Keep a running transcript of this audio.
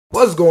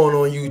What's going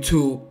on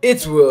YouTube?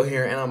 It's Will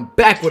here and I'm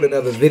back with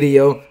another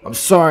video. I'm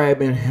sorry I've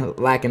been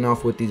lacking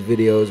off with these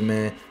videos,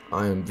 man.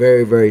 I am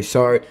very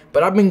sorry,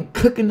 but I've been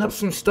cooking up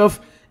some stuff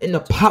in the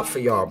pot for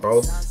y'all,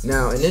 bro.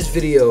 Now in this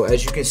video,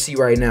 as you can see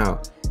right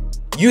now,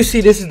 you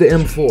see this is the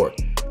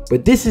M4,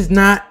 but this is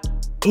not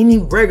any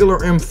regular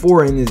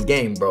M4 in this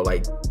game, bro.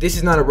 Like, this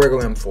is not a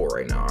regular M4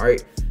 right now. All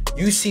right,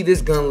 you see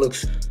this gun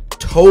looks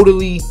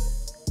totally,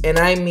 and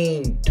I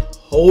mean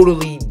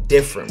totally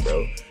different,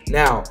 bro.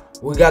 Now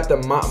we got the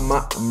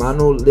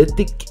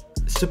monolithic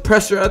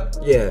suppressor.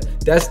 Yeah,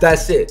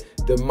 that's it.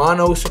 The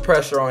mono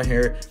suppressor on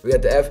here. We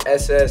got the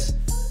FSS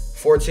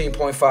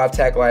 14.5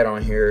 tack light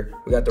on here.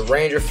 We got the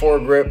Ranger 4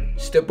 grip,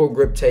 stipple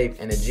grip tape,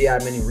 and the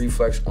GI Mini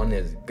reflex on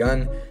this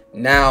gun.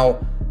 Now,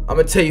 I'm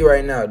gonna tell you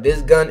right now,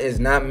 this gun is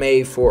not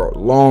made for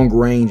long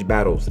range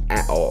battles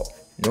at all.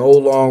 No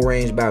long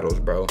range battles,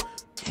 bro.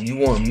 You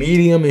want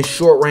medium and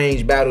short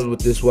range battles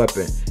with this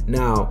weapon.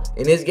 Now,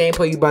 in this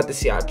gameplay you about to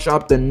see, I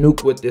dropped the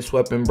nuke with this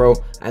weapon, bro.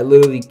 I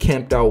literally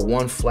camped out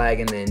one flag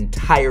in the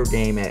entire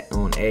game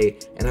on A,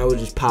 and I was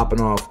just popping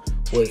off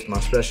with my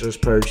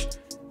specialist perks.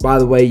 By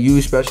the way,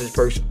 use specialist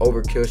perks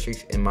over kill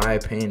streaks, in my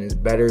opinion, is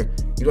better.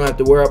 You don't have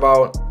to worry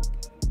about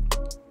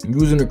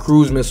using a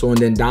cruise missile and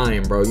then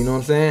dying, bro. You know what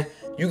I'm saying?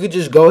 You could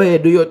just go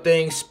ahead, do your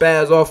thing,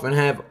 spaz off, and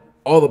have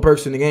all the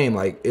perks in the game.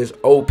 Like, it's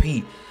OP.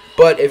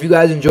 But if you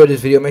guys enjoyed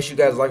this video, make sure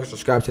you guys like and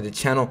subscribe to the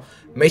channel.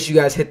 Make sure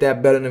you guys hit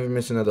that bell to never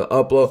miss another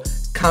upload.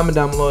 Comment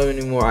down below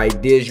any more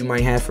ideas you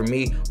might have for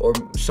me or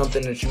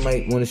something that you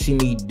might want to see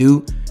me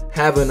do.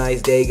 Have a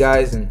nice day,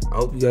 guys, and I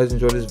hope you guys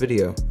enjoyed this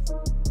video.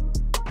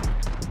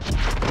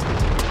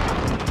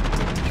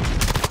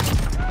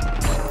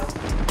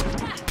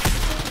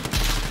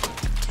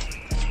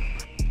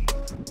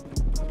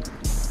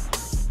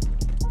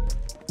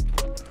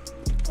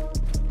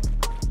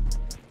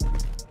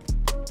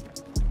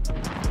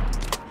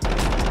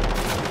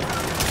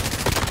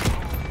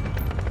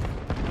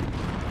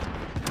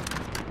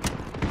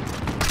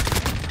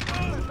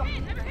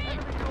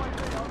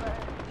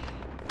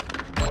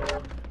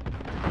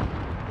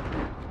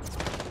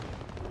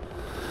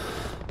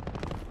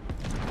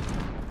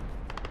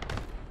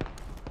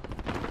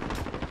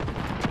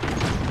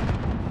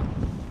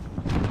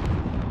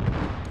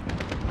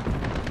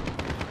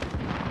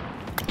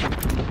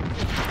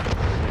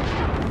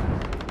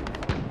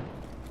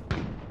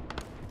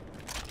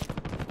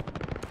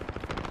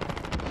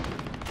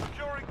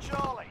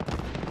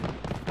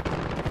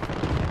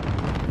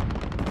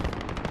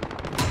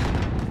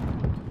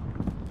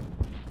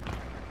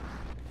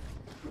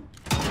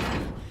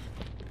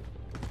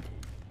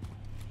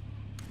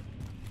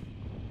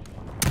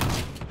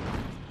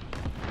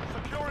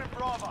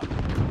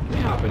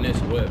 Hop in this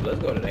whip. Let's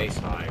go to the A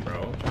side,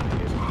 bro. I'm trying to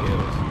get some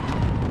kills.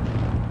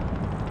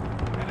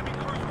 Enemy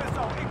cruise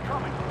missile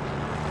incoming.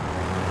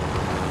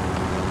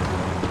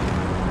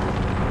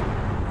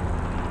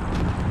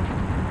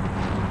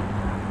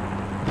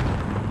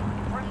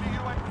 Friendly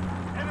UAV.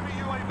 Enemy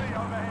UAV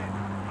overhead.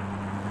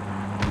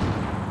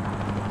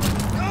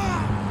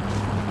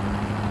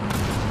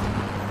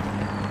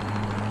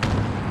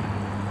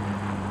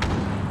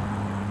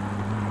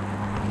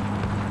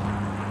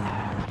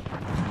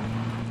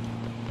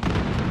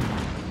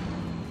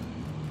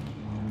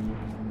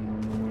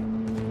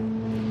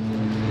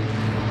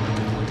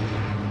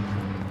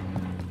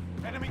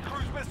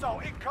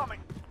 Missile incoming.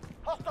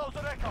 Hostiles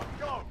at Echo.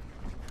 Go.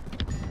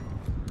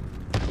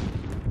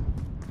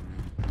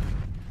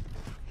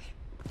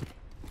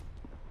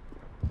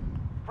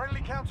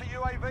 Friendly counter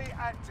UAV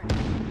active.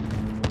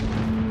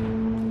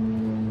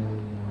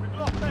 We've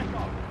lost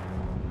Echo.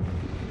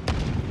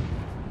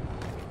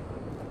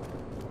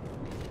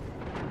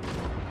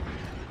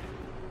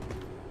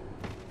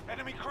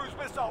 Enemy cruise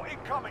missile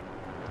incoming.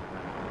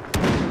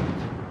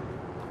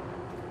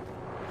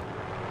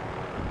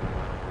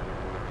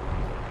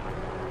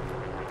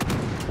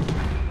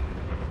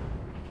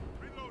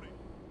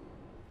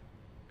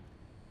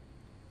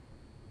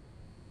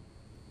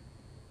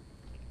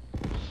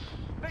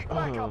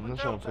 I'm not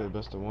trying to play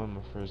best of one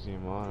my first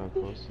game on. I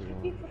posted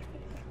on.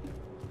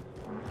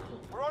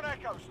 We're on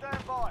Echo,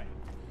 stand by.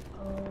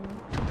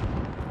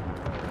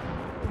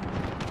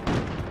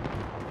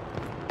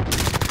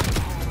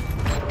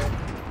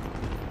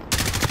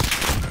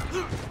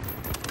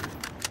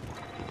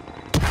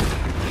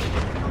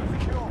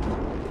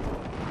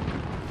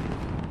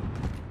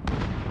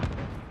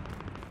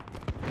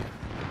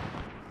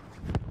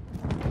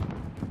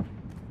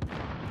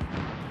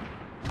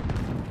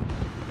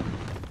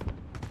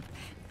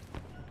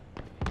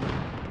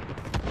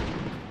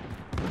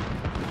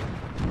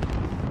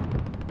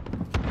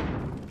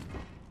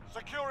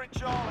 Securing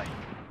Charlie.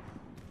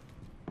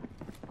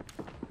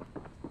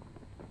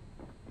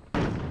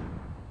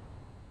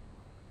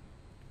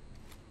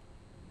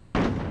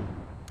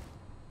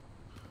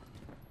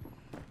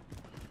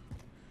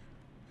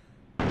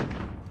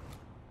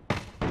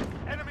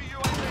 Enemy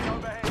UAV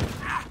overhead.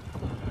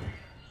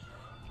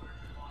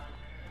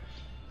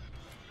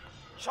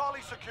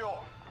 Charlie secure.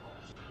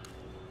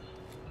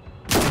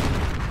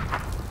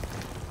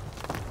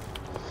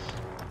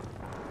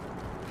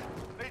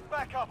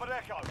 backup at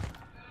Echo.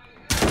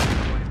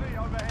 UAV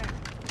overhead.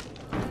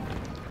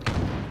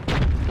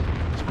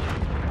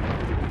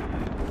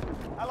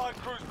 Allied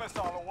cruise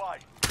missile away.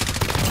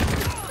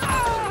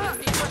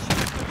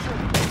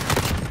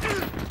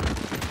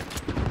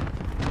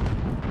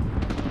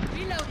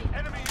 Reloading.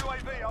 Enemy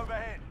UAV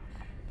overhead.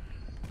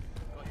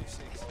 Got you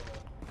 6.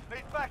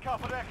 Need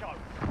backup at Echo.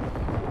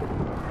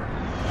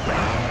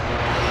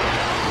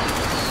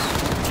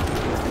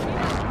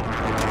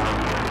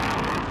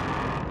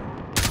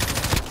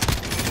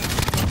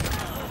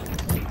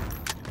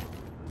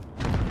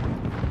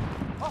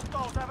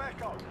 Hostiles have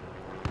Echo.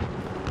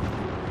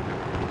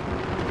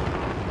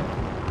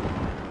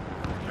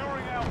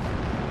 Securing Alpha.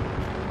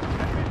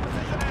 Enemy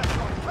precision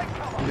airstrike. Take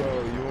cover. Yo,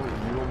 you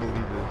won't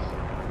believe this.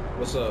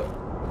 What's up?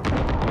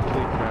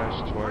 They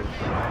crashed twice.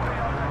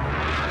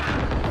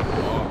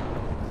 Oh,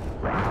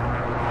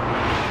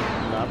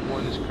 Map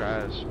 1 is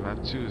crashed. Map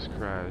 2 is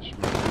crashed.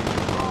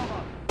 Bravo.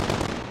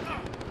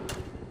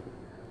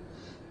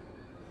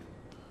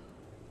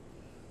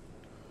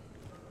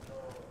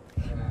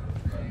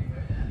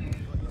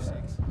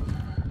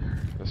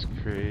 That's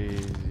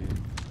crazy.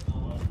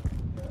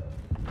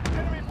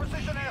 Enemy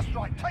precision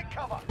airstrike. Take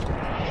cover.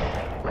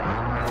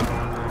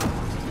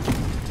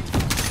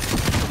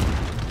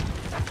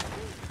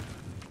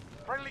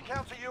 Friendly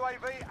counter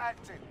UAV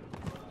active.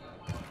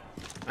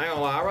 I ain't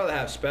gonna lie, I'd rather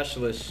have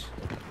specialist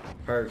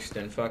perks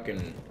than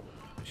fucking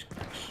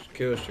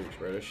kill streaks,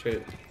 bro. This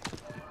shit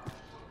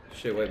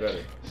way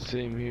better.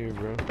 Same here,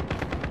 bro.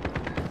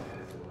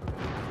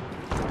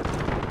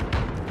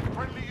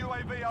 Friendly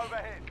UAV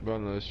overhead. Bro,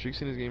 no, the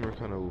streaks in this game are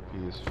kind of OP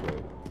as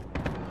fuck.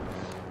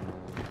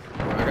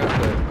 Bro,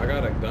 I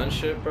got a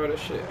gunship, bro. This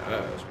shit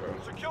ass, bro.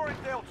 Securing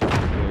Delta.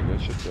 Yeah,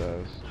 good shit's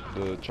ass.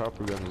 The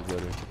chopper gun is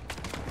better.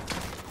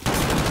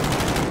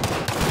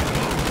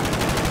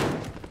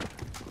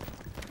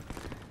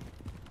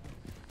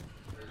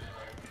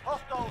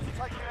 Hostiles are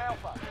taking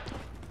Alpha.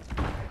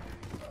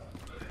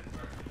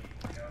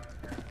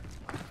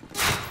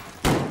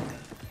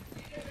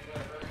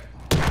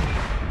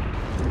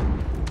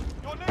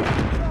 You're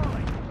needed,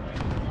 Charlie.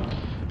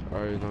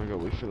 Alright, now I gotta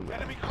wait for the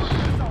Enemy map. cruise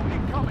missile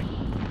incoming.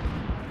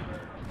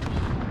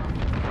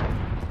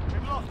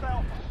 We've lost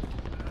Alpha.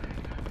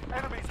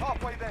 Enemies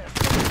halfway there.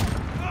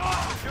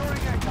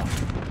 Securing Echo.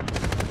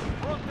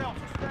 We're on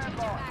Delta, stand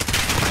by.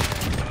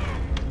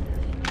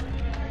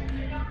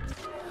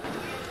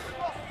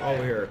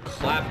 Over here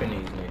clapping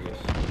these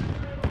niggas.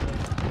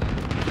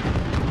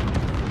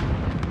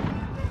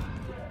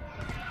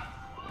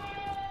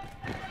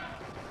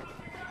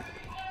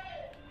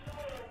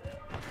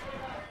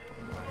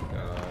 Oh my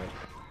god.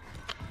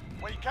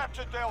 We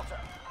captured Delta.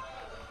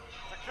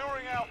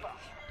 Securing Alpha.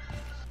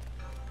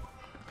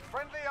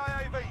 Friendly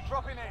IAV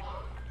dropping in.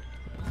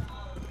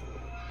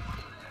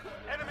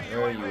 Enemy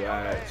Where UAV you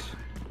overhead. at?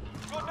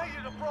 You're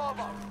needed at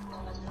Bravo.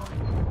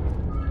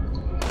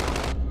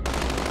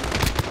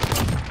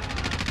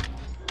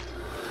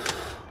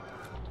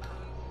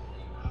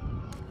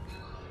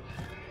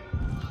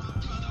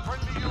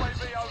 Friendly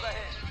UAV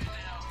overhead.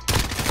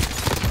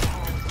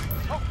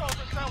 Hostiles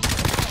at Delta.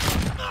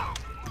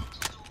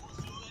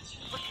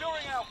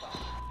 Securing Alpha.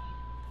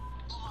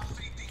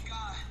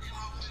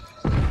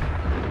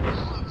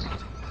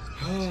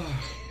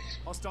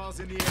 Hostiles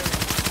in the area.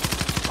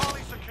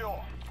 Charlie secure.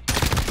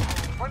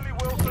 Friendly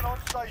Wilson on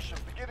station.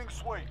 Beginning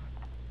sweep.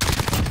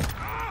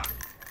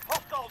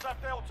 Hostiles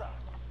at Delta.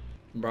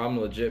 Bro, I'm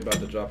legit about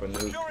to drop a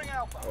nuke. Securing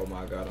Alpha. Oh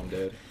my god, I'm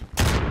dead.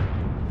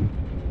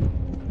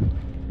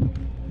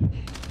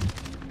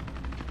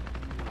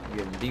 I'm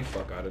getting the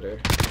fuck out of there.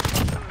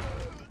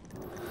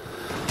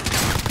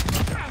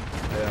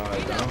 Yeah, I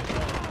down.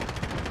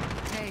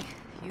 Hey,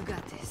 you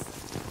got this.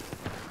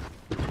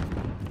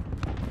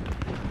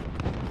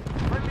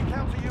 Friendly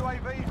counter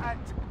UAV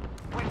active.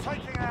 We're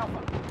taking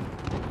Alpha.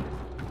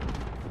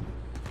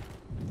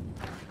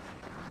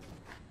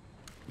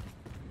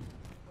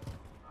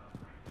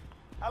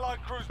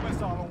 Allied cruise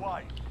missile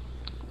away.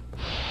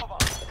 Cover.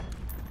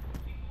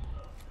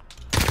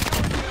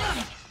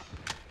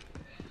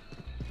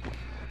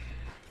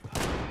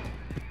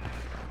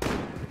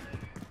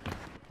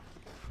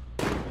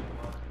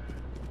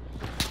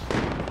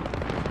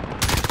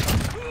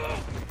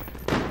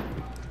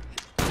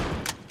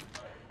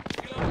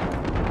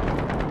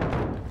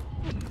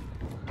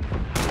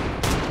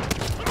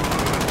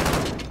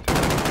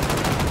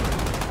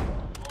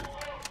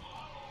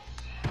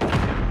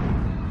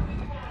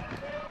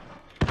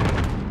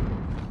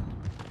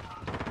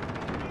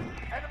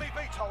 Enemy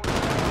VTOL.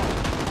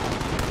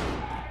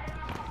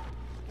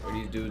 Where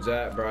these dudes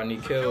at, bro? I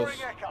need kills.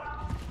 Securing Echo.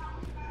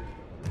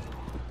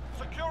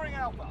 Securing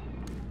Alpha.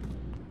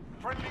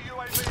 Friendly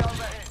UAV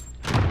overhead.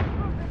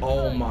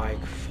 Oh my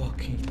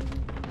fucking.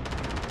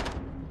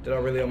 Did I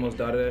really almost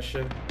die to that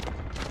shit?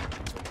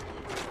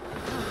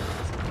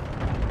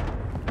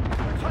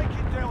 We're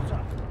taking Delta.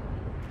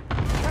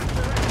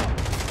 Capture Echo.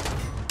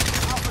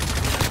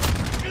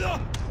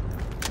 Alpha.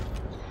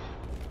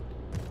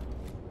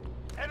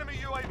 Enemy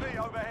UAV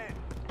overhead.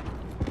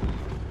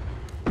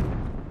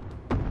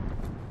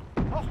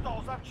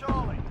 got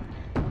Charlie.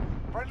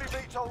 Friendly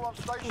VTOL on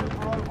station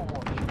for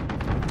overwatch.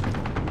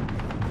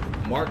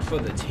 Marked for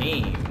the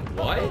team.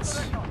 What?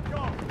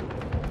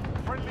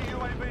 Friendly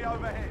UAV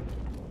overhead.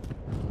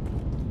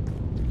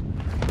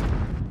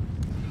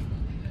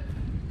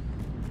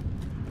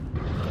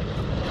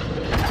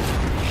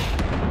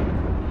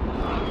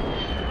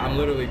 I'm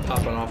literally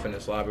popping off in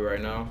this lobby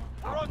right now.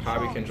 I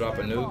probably can drop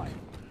a nuke.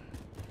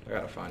 I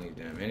gotta find these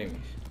damn enemies.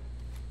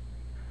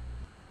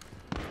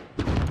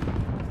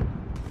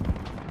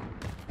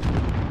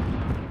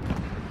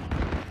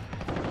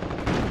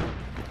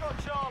 Got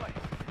Charlie.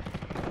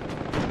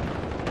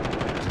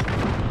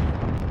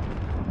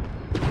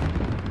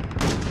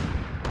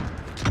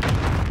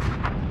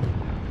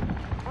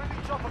 Friendly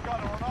chopper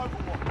gunner on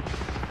overwatch.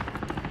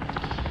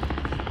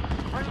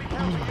 Friendly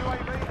counter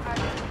UAV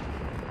active.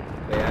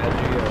 They add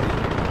you.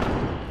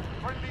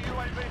 Friendly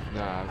UAV.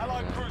 Nah,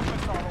 Allied nah. cruise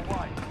missile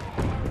away.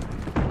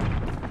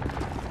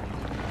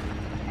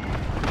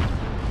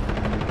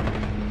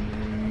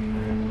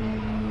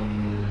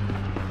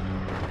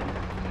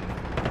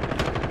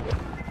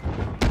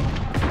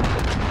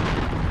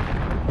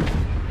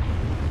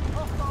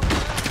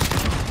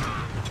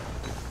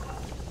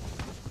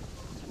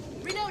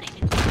 Reloading.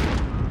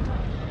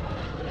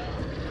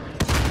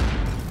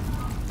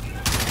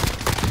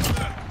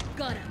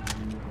 Got him.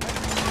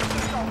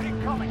 Missile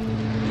incoming.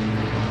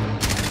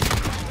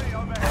 UAV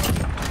overhead.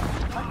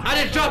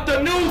 I just dropped a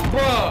nuke,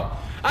 bruh!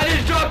 I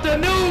just dropped a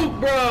nuke,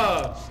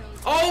 bruh!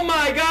 Oh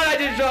my god, I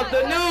just dropped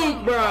a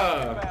nuke,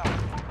 bruh!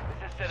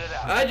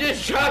 I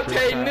just dropped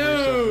a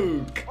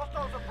nuke!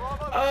 Hostiles at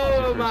Bravo.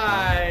 Oh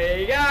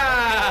my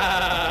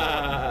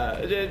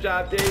god! I just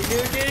dropped a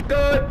nuke,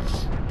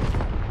 coach!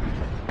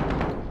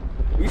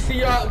 We see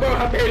y'all, bro.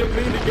 I made him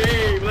leave the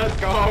game. Let's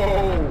go!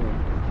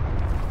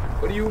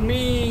 What do you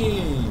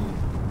mean?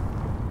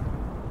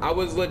 I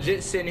was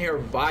legit sitting here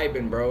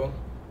vibing, bro.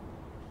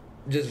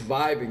 Just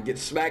vibing, get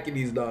smacking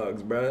these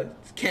dogs, bro.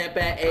 It's camp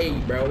at A,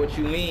 bro. What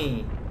you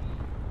mean?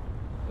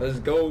 Let's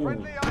go.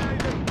 Friendly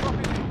IAV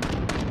dropping in.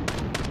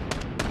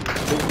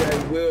 Big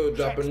Daddy Will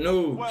dropping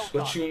nukes.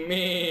 What you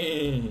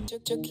mean?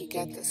 Chucky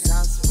got the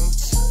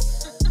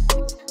sauce.